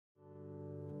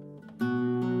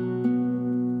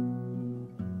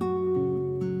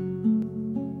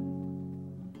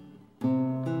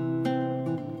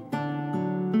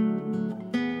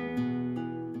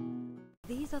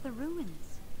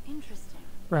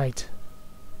Right.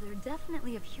 They're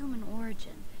definitely of human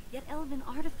origin, yet elven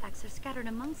artifacts are scattered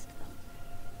amongst them.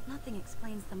 Nothing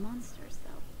explains the monsters,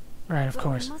 though. Right, of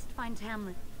course. We must find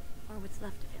Tamlen, or what's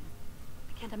left of him.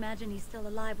 I can't imagine he's still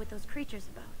alive with those creatures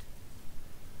about.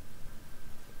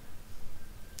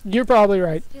 You're probably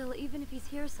right. Still, even if he's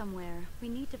here somewhere, we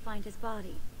need to find his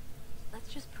body.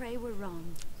 Let's just pray we're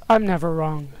wrong. I'm never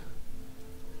wrong.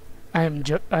 I am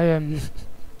I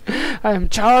am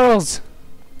Charles.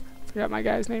 Forgot my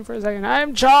guy's name for a second. I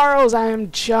am Charles. I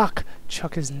am Chuck.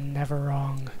 Chuck is never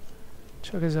wrong.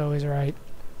 Chuck is always right.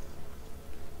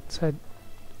 Said.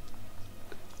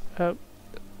 Oh.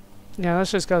 Yeah,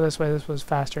 let's just go this way. This was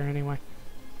faster anyway.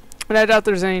 But I doubt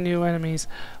there's any new enemies,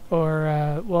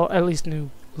 or well, at least new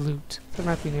loot. There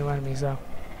might be new enemies though.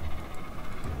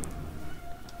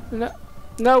 No,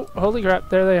 no! Holy crap!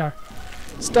 There they are.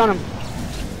 Stun them.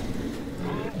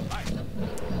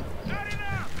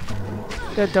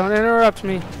 Yeah, don't interrupt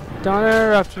me. Don't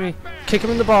interrupt me. Kick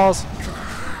him in the balls.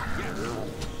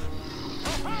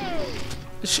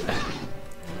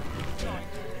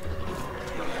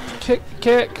 Kick,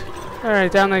 kick.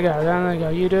 Alright, down they go, down they go.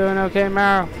 You doing okay,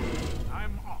 Merrill?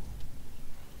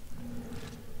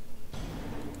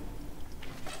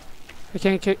 I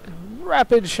can't kick.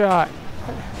 Rapid shot.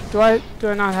 Do I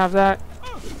not have that?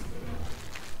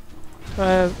 Do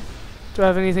I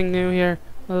have anything new here?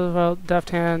 Well,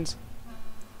 deft hands.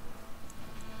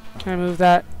 Can I move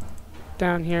that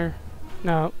down here?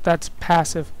 No, that's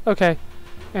passive. Okay.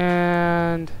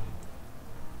 And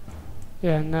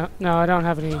yeah, no, I don't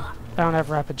have any. I don't have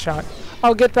rapid shot.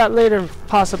 I'll get that later,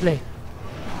 possibly.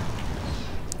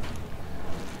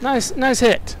 Nice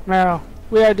hit, Merrill.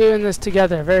 We are doing this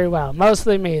together very well.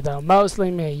 Mostly me, though.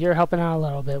 Mostly me. You're helping out a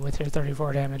little bit with your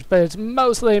 34 damage, but it's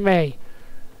mostly me.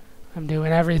 I'm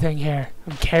doing everything here.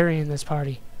 I'm carrying this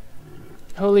party.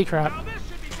 Holy crap.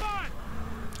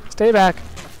 Stay back.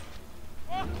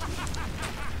 I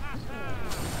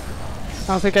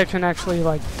don't think I can actually,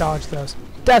 like, dodge those.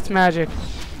 Death magic.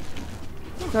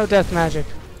 No death magic.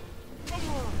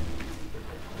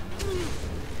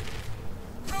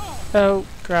 Oh,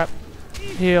 crap.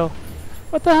 Heal.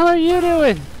 What the hell are you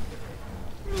doing?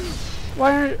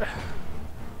 Why aren't...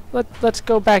 Let's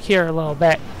go back here a little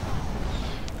bit.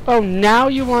 Oh, now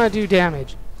you want to do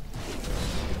damage.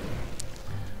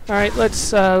 Alright,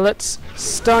 let's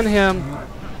stun him.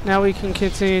 Now we can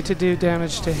continue to do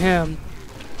damage to him.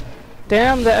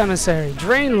 Damn the emissary.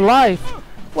 Drain life.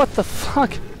 What the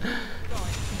fuck?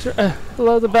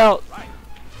 Below the belt.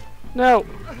 No.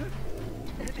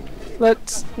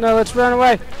 Let's run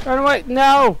away. Run away.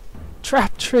 No.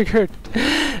 Trap triggered.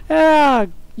 Ah,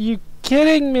 you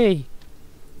kidding me?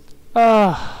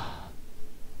 Wow.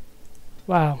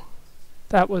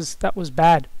 That was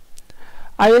bad.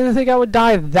 I didn't think I would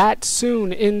die that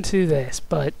soon into this,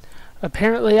 but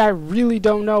apparently I really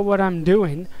don't know what I'm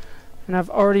doing, and I've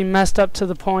already messed up to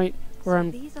the point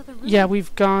where yeah,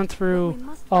 we've gone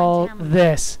through all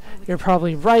this. You're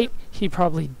probably right. He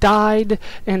probably died,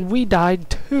 and we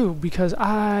died too, because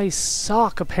I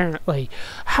suck, apparently.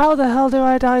 How the hell do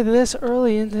I die this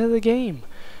early into the game?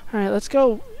 Alright, let's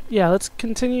go. Yeah, let's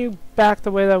continue back the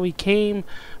way that we came.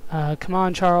 Come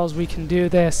on, Charles, we can do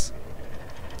this.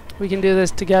 We can do this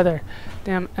together.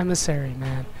 Damn emissary,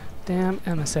 man. Damn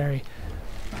emissary.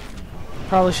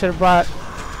 Probably should have brought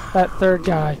that third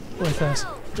guy with us.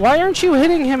 Why aren't you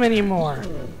hitting him anymore?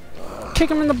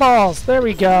 Kick him in the balls. There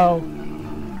we go.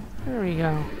 There we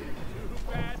go.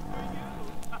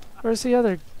 Where's the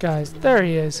other guys? There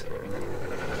he is.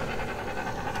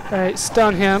 Alright,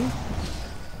 stun him.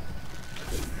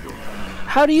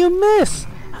 How do you miss?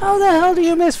 How the hell do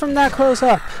you miss from that close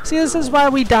up? See, this is why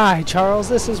we die, Charles.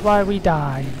 This is why we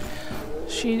die.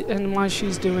 And why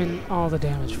she's doing all the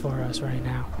damage for us right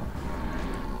now.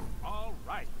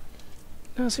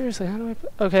 No, seriously, how do I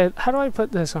put... Okay, how do I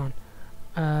put this on?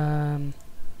 I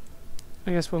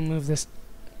guess we'll move this...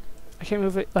 I can't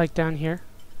move it, like, down here?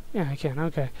 Yeah, I can,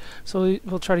 okay. So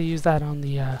we'll try to use that on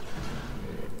the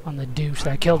douche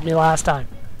that killed me last time.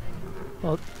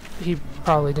 Well, he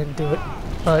probably didn't do it,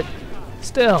 but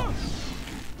still.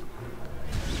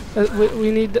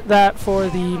 We need that for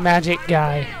the magic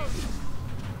guy.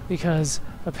 Because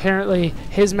apparently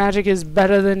his magic is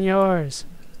better than yours.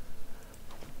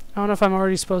 I don't know if I'm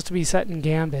already supposed to be setting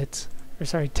gambits. Or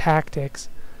sorry, tactics.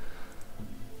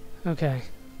 Okay.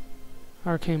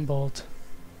 Arcane Bolt.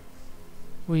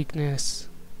 Weakness.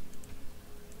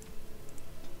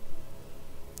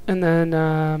 And then,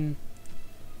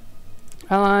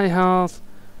 ally health.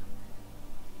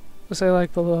 Let's say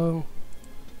like below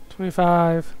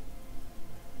 25.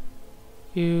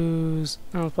 Use,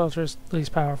 spells are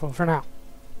least powerful for now.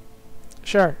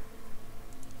 Sure.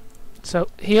 So,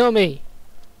 heal me.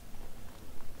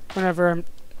 Whenever I'm...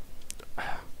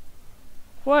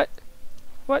 What?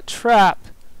 What trap?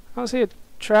 I don't see a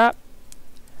trap.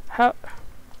 How?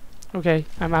 Okay,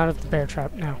 I'm out of the bear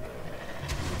trap now.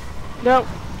 No.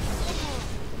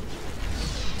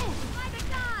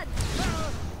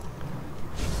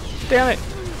 Damn it.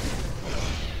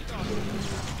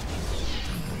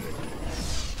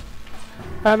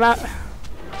 I'm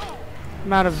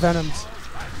out of venoms.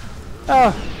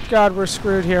 Oh, God, we're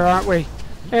screwed here, aren't we?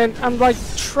 And I'm, like,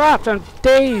 trapped. I'm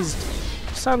dazed.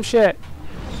 Some shit.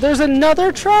 There's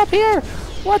another trap here?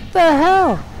 What the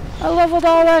hell? I leveled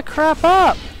all that crap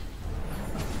up.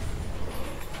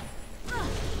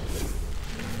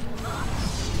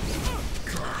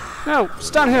 No,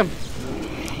 stun him.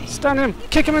 Stun him.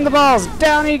 Kick him in the balls.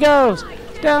 Down he goes.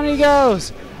 Down he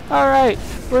goes. Alright,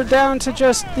 we're down to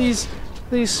just these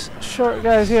short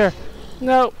guys here.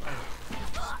 No.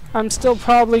 I'm still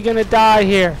probably gonna die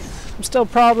here. I'm still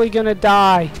probably gonna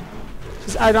die.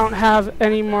 Because I don't have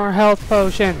any more health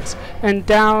potions. And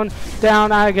down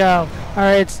I go.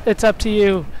 Alright, it's up to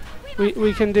you.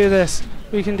 We can do this.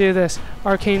 We can do this.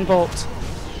 Arcane Bolt.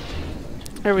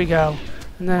 There we go.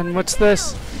 And then what's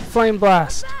this? Flame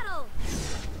Blast.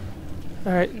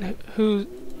 Alright,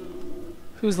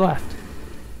 who's left?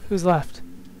 Who's left?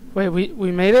 Wait,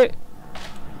 we made it?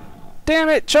 Damn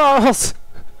it, Charles!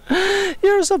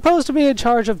 You're supposed to be in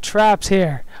charge of traps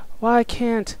here. Why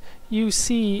can't you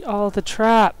see all the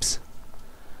traps?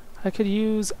 I could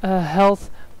use a health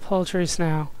poultice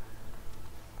now.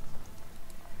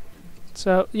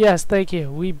 So, yes, thank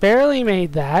you. We barely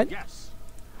made that. Yes.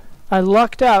 I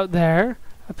lucked out there.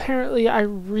 Apparently, I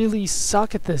really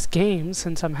suck at this game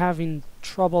since I'm having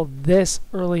trouble this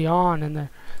early on, and there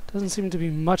doesn't seem to be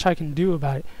much I can do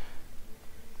about it.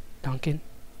 Duncan?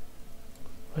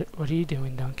 What are you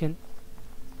doing, Duncan?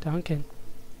 Duncan?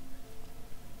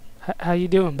 How you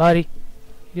doing, buddy?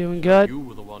 You doing good? You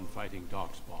were the one fighting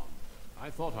Darkspawn. I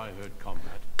thought I heard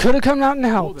combat. Could have come out and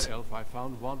You're helped. the elf I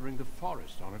found wandering the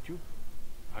forest, aren't you?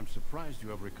 I'm surprised you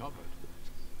have recovered.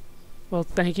 Well,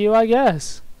 thank you, I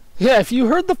guess. Yeah, if you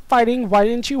heard the fighting, why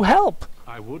didn't you help?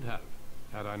 I would have,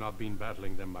 had I not been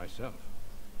battling them myself.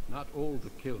 Not all the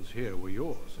kills here were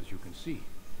yours, as you can see.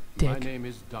 Dick. My name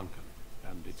is Duncan,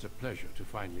 and it's a pleasure to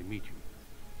finally meet you.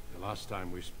 The last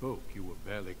time we spoke, you were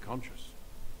barely conscious.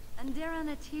 Andera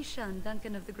Natishan,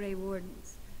 Duncan of the Grey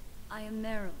Wardens. I am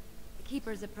Merrill, the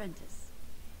Keeper's apprentice.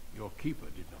 Your keeper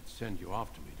did not send you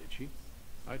after me, did she?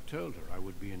 I told her I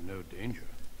would be in no danger.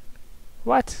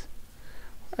 What?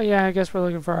 Oh, yeah, I guess we're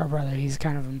looking for our brother. He's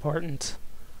kind of important.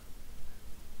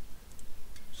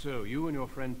 So, you and your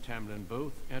friend Tamlen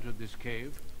both entered this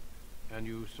cave, and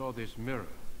you saw this mirror.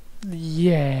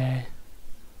 Yeah.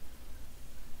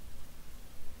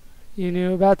 You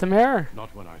knew about the mirror?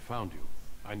 Not when I found you.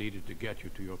 I needed to get you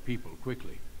to your people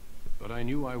quickly. But I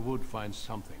knew I would find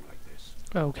something like this.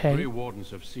 Okay. Grey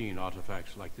Wardens have seen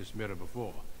artifacts like this mirror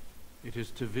before. It is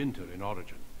Tevinter in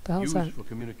origin, The hell's used that? for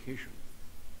communication.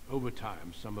 Over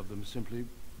time, some of them simply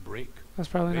break. That's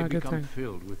probably They not a good become thing.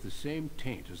 filled with the same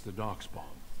taint as the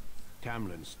Darkspawn.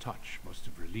 Tamlin's touch must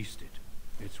have released it.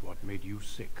 It's what made you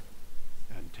sick.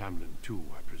 And Tamlen too,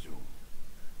 I presume.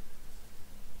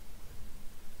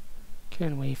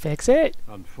 Can we fix it?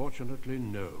 Unfortunately,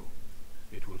 no.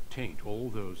 It will taint all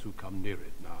those who come near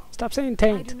it now. Stop saying I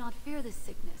taint. do not fear this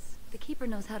sickness. The Keeper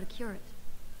knows how to cure it.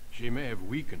 She may have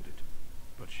weakened it,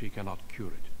 but she cannot cure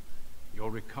it.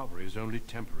 Your recovery is only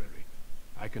temporary.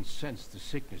 I can sense the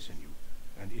sickness in you,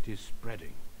 and it is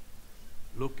spreading.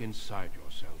 Look inside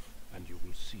yourself, and you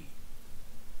will see.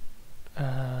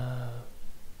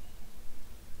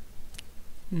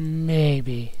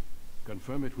 Maybe.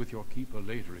 Confirm it with your keeper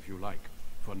later if you like.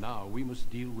 For now, we must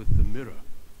deal with the mirror.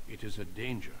 It is a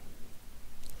danger.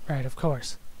 Right, of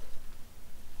course.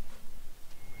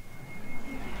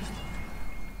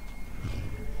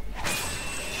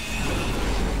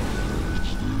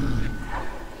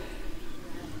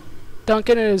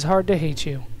 Duncan, it is hard to hate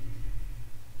you.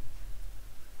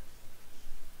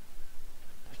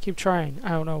 I keep trying. I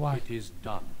don't know why. It is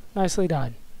done. Nicely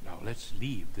done. Now let's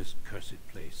leave this cursed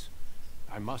place.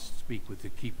 I must speak with the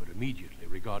keeper immediately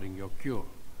regarding your cure.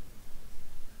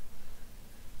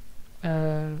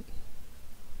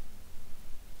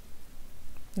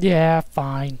 Yeah,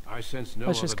 fine. I sense no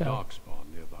Let's other just go.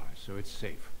 Darkspawn nearby, so it's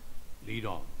safe. Lead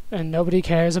on. And nobody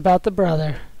cares about the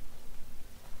brother.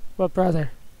 What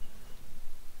brother?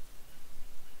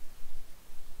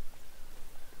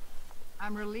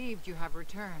 I'm relieved you have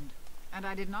returned, and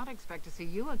I did not expect to see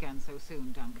you again so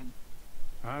soon, Duncan.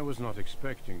 I was not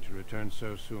expecting to return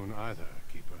so soon either,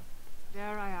 Keeper.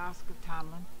 Dare I ask of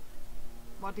Tamlen?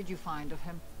 What did you find of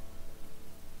him?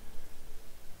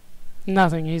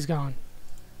 Nothing, he's gone.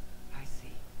 I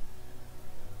see.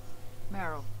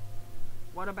 Merrill,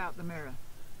 what about the mirror?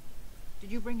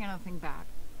 Did you bring anything back?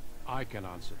 I can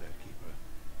answer that, Keeper.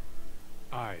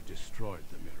 I destroyed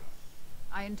the mirror.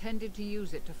 I intended to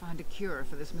use it to find a cure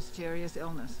for this mysterious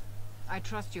illness. I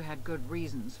trust you had good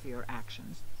reasons for your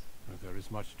actions. There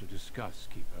is much to discuss,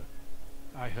 Keeper.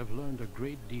 I have learned a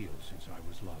great deal since I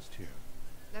was last here.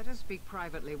 Let us speak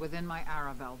privately within my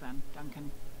Aravel then,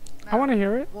 Duncan. I want to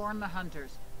hear it. Warn the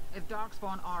hunters. If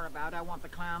Darkspawn are about, I want the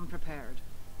clan prepared.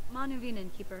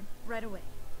 Manuvinen, Keeper. Right away.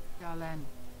 Dalen,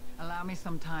 allow me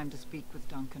some time to speak with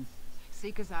Duncan.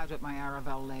 Seek us out at my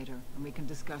Aravel later, and we can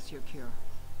discuss your cure.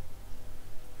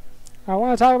 I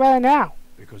want to talk about it now.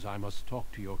 Because I must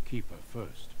talk to your Keeper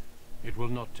first. It will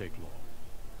not take long.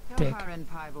 Tell Dick. Haran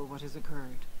Pyvel what has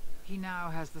occurred. He now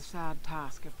has the sad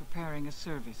task of preparing a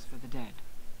service for the dead.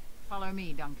 Follow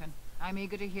me, Duncan. I'm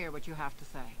eager to hear what you have to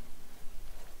say.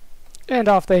 And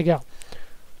off they go.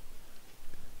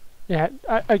 Yeah,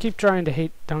 I keep trying to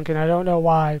hate Duncan. I don't know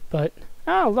why, but...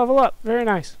 Oh, level up. Very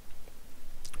nice.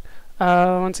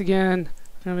 Once again,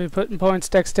 I'm going to be putting points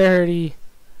dexterity,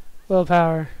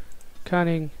 willpower,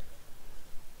 cunning.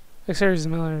 Dexterity is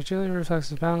military. Agility,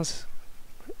 reflexes, balance.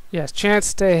 Yes,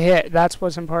 chance to hit. That's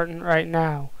what's important right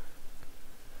now.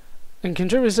 And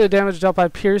contributes to the damage dealt by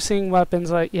piercing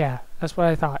weapons like... Yeah, that's what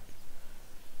I thought.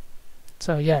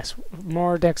 So yes,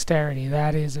 more dexterity.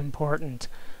 That is important.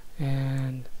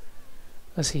 And...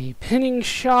 Let's see. Pinning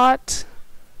shot.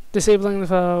 Disabling the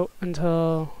foe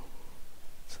until...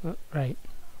 right.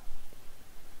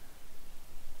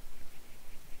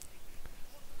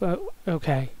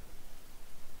 Okay.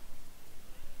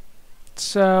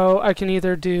 So I can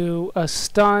either do a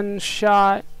stun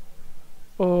shot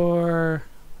or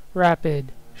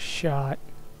rapid shot.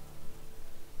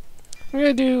 I'm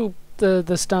gonna do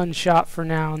the stun shot for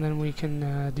now, and then we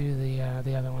can do the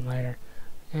other one later.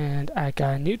 And I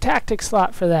got a new tactic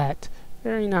slot for that.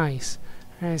 Very nice.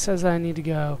 And it says that I need to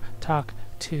go talk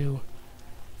to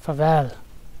Pavel.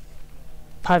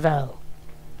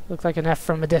 Looked like an F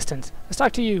from a distance. Let's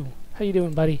talk to you. How you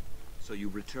doing, buddy? So you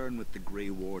return with the Grey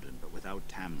Warden, but without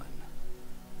Tamlen.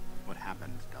 What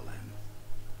happened, Dalen?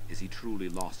 Is he truly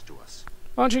lost to us?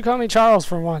 Why don't you call me Charles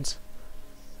for once?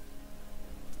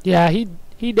 Yeah, he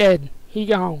dead. He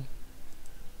gone.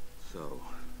 So,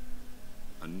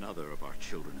 another of our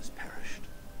children has perished.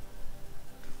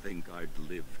 To think I'd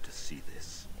live to see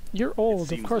this. You're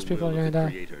old. Of course people are gonna die.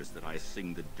 Creators that I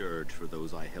sing the dirge for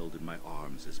those I held in my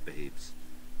arms as babes.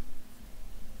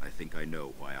 I think I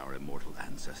know why our immortal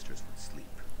ancestors would sleep.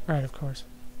 Right, of course.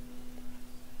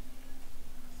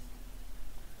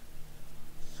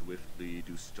 Swiftly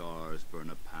do stars burn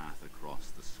a path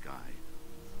across the sky,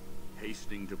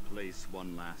 hastening to place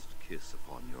one last kiss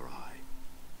upon your eye.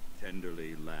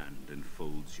 Tenderly land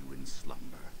enfolds you in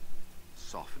slumber,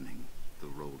 softening the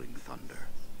rolling thunder.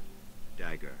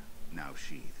 Dagger now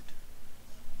sheathed,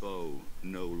 bow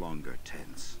no longer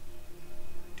tense.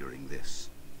 During this,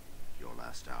 your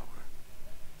last hour,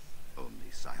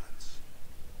 only silence.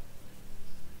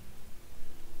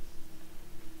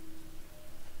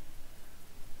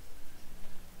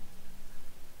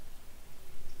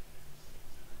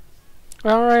 I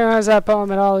don't recognize that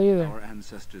poem at all either. Our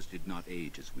ancestors did not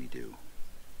age as we do.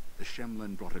 The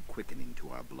Shemlen brought a quickening to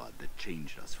our blood that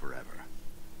changed us forever.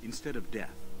 Instead of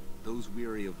death, those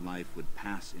weary of life would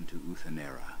pass into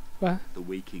Uthanera, What? the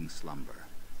waking slumber.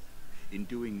 In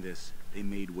doing this, they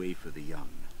made way for the young.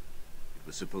 It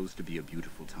was supposed to be a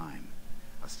beautiful time,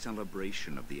 a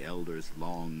celebration of the Elder's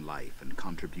long life and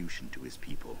contribution to his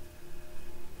people.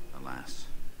 Alas,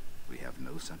 we have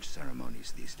no such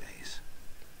ceremonies these days.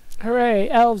 Hooray!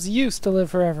 Elves used to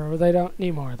live forever. Well, they don't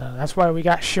anymore, though. That's why we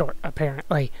got short,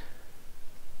 apparently.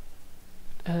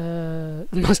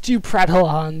 Must you prattle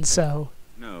on, so...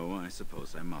 No, I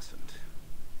suppose I mustn't.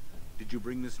 Did you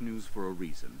bring this news for a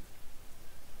reason?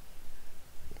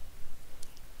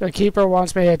 The Keeper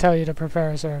wants me to tell you to prepare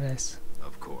a service.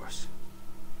 Of course.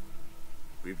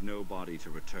 We've no body to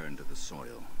return to the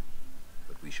soil,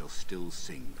 but we shall still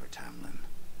sing for Tamlen.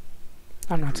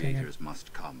 I'm not singing. Creators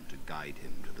must come to guide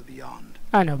him to the beyond.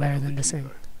 I know better Tell than the to sing.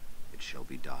 Keeper, it shall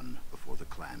be done before the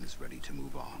clan is ready to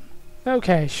move on.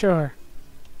 Okay, sure.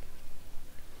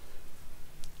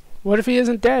 What if he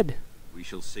isn't dead? We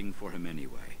shall sing for him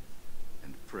anyway,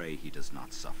 and pray he does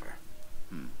not suffer.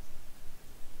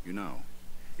 You know,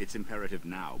 it's imperative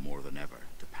now more than ever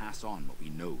to pass on what we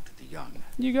know to the young.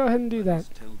 You go ahead and do Let that. us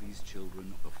tell these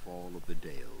children of the fall of the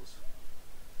Dales.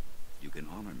 You can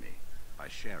honor me by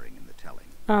sharing in the telling.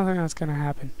 I don't think that's gonna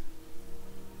happen.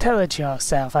 Tell it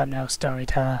yourself, I'm no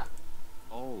storyteller.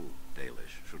 All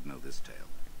Dalish should know this tale,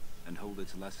 and hold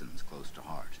its lessons close to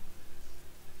heart.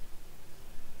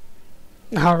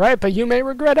 Alright, but you may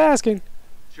regret asking.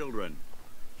 Children,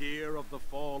 hear of the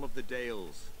fall of the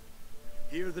Dales.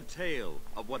 Hear the tale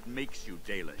of what makes you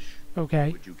Dalish.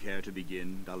 Okay. Would you care to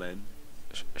begin, Dalen?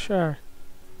 Sure.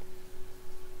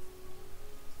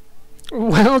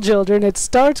 Well, children, it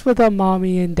starts with a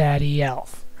mommy and daddy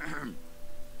elf.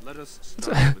 Let us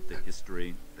start with the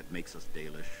history that makes us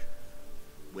Dalish.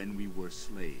 When we were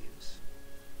slaves.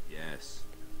 Yes,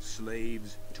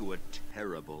 slaves to a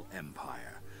terrible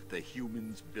empire the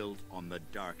humans built on the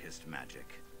darkest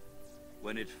magic.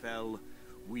 When it fell,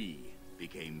 we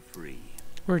became free.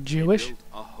 We're Jewish? We built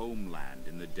a homeland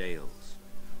in the Dales,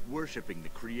 worshipping the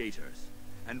creators,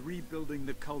 and rebuilding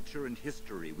the culture and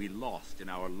history we lost in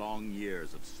our long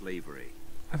years of slavery.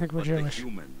 I think we're But Jewish. the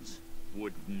humans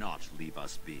would not leave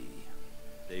us be.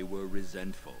 They were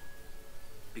resentful,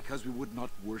 because we would not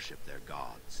worship their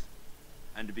gods,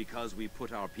 and because we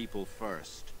put our people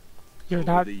first. You're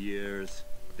Over not... the years,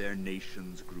 their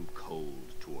nations grew cold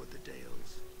toward the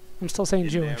Dales. I'm still saying In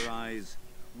Jewish. their eyes,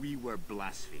 we were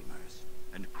blasphemers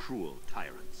and cruel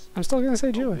tyrants. I'm still gonna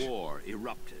say Jewish. A war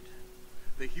erupted.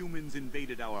 The humans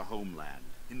invaded our homeland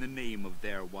in the name of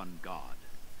their one god,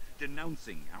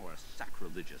 denouncing our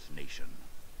sacrilegious nation.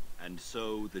 And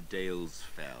so the Dales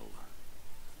fell.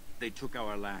 They took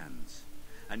our lands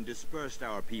and dispersed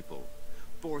our people,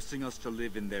 forcing us to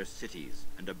live in their cities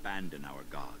and abandon our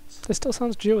gods. This still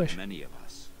sounds Jewish. Many of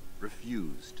us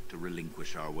refused to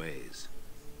relinquish our ways.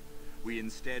 We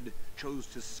instead chose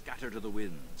to scatter to the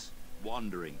winds,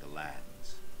 wandering the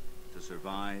lands, to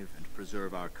survive and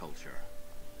preserve our culture.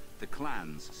 The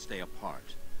clans stay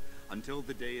apart, until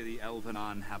the day the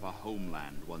Elvenan have a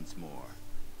homeland once more.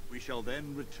 We shall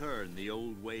then return the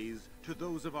old ways to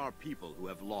those of our people who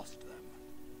have lost them.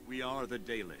 We are the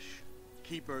Dalish,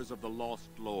 keepers of the lost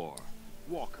lore,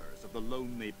 walkers of the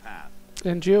lonely path.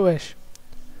 In Jewish.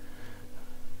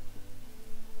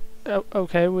 Oh,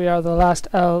 okay, we are the last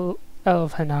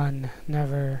Elvenan.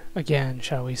 Never again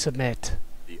shall we submit.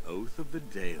 The oath of the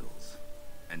Dales,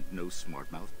 and no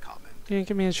smart-mouthed comment. You didn't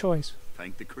give me a choice.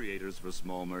 Thank the creators for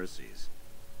small mercies.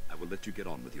 I will let you get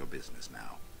on with your business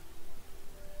now.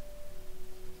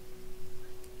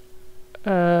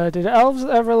 Did elves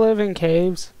ever live in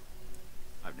caves?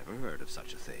 I've never heard of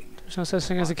such a thing. There's no such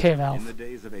thing as a cave elf. In the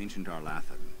days of ancient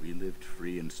Arlathan, we lived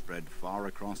free and spread far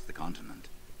across the continent.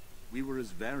 We were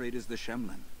as varied as the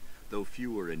Shemlen, though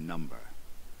fewer in number.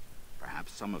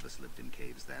 Perhaps some of us lived in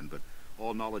caves then, but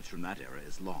all knowledge from that era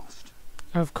is lost.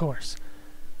 Of course.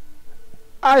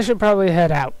 I should probably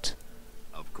head out.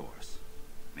 Of course.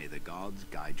 May the gods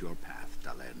guide your path,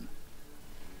 Dalen.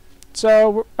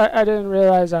 So I didn't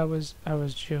realize I was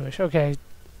Jewish. Okay,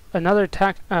 another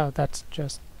oh, that's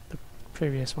just the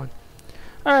previous one.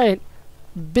 All right,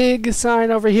 big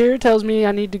sign over here tells me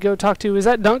I need to go talk to. Is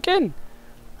that Duncan?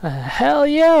 Hell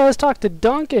yeah, let's talk to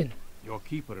Duncan. Your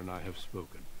keeper and I have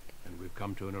spoken, and we've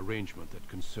come to an arrangement that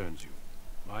concerns you.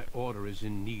 My order is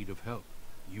in need of help.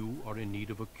 You are in need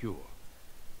of a cure.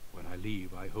 When I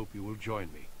leave, I hope you will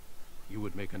join me. You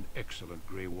would make an excellent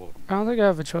Grey Warden. I don't think I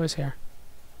have a choice here.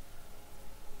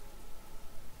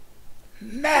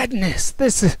 Madness!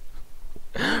 This is...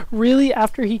 Really?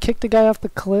 After he kicked the guy off the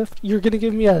cliff, you're gonna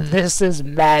give me a "this is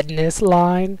madness"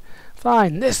 line?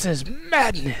 Fine, this is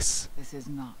madness! This is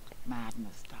not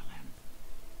madness, Dalish.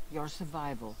 Your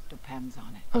survival depends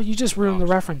on it. Oh, you just ruined the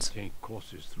reference. Taint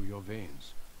courses through your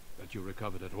veins. That you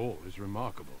recovered at all is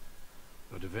remarkable.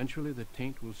 But eventually the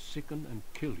taint will sicken and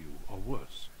kill you, or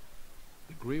worse.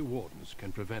 The Grey Wardens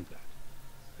can prevent that,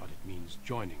 but it means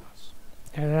joining us.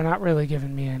 Yeah, they're not really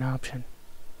giving me an option.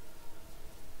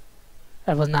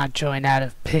 I will not join out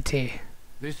of pity.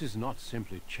 This is not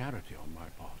simply charity on my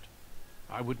part.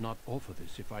 I would not offer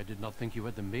this if I did not think you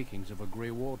had the makings of a Grey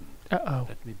Warden. Uh-oh.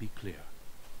 Let me be clear.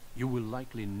 You will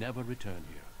likely never return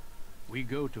here. We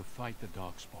go to fight the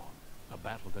Darkspawn, a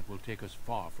battle that will take us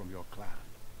far from your clan.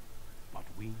 But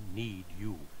we need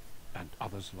you, and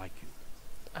others like you.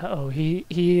 Uh-oh,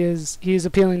 he's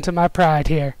appealing to my pride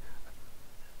here.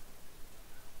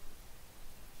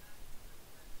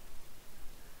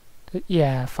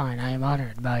 Yeah, fine, I am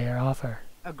honored by your offer.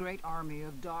 A great army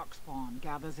of Darkspawn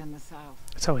gathers in the south.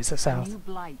 It's always the A south. new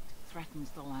blight threatens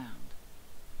the land.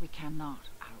 We cannot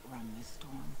outrun this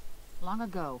storm. Long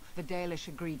ago, the Dalish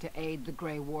agreed to aid the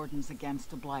Grey Wardens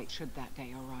against a blight should that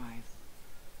day arrive.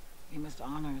 We must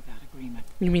honor that agreement.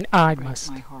 You mean I It breaks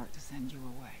must? my heart to send you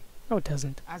away, No, it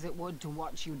doesn't. as it would to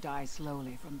watch you die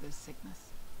slowly from this sickness.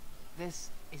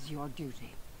 This is your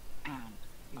duty and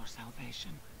your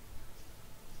salvation.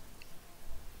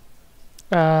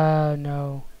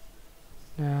 No.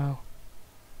 No.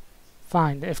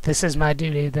 Fine, if this is my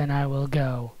duty, then I will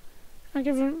go. Not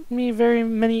giving me very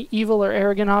many evil or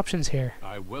arrogant options here.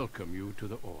 I welcome you to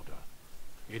the Order.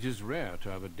 It is rare to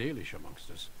have a Dalish amongst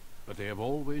us, but they have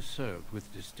always served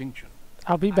with distinction.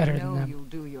 I'll be better I than know them. you'll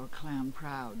do your clan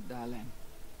proud, Dalish.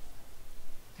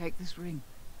 Take this ring.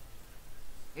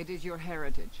 It is your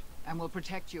heritage, and will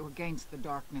protect you against the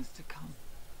darkness to come.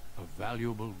 A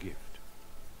valuable gift.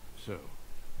 So,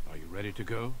 are you ready to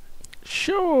go?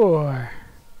 Sure.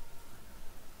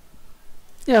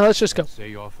 Yeah, let's just go. Say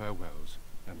your farewells,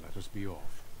 and let us be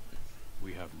off.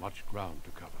 We have much ground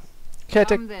to cover. Can't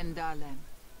take... Come then, Dalish.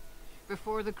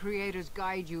 Before the creators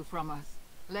guide you from us,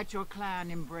 let your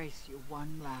clan embrace you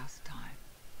one last time.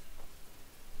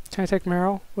 Can I take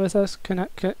Merrill with us? Can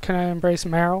I embrace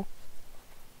Merrill?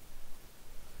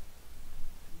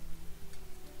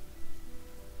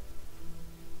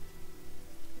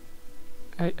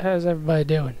 Hey, how's everybody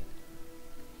doing?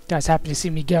 Guys happy to see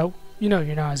me go? You know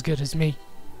you're not as good as me.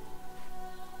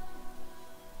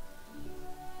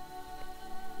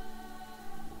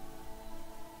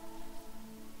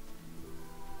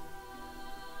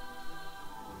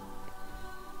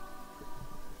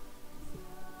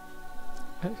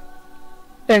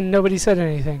 And nobody said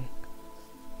anything.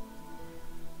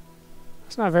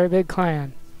 It's not a very big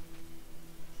clan.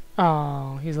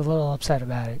 Oh, he's a little upset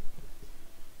about it.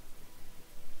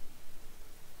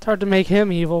 It's hard to make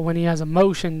him evil when he has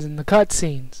emotions in the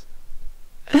cutscenes.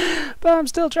 But I'm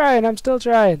still trying, I'm still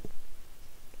trying.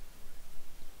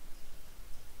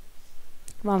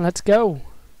 Come on, let's go.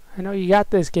 I know you got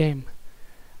this game.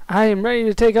 I am ready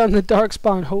to take on the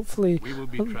Darkspawn, hopefully. We will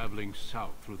be traveling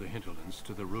south through the hinterlands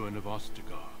to the ruin of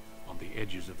Ostagar, on the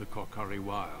edges of the Korkari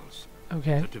Wilds.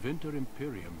 Okay. The Tevinter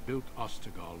Imperium built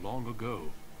Ostagar long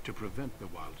ago to prevent the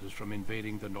Wilders from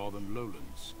invading the northern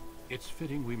lowlands. It's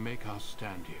fitting we make our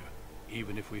stand here,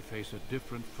 even if we face a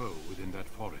different foe within that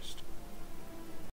forest.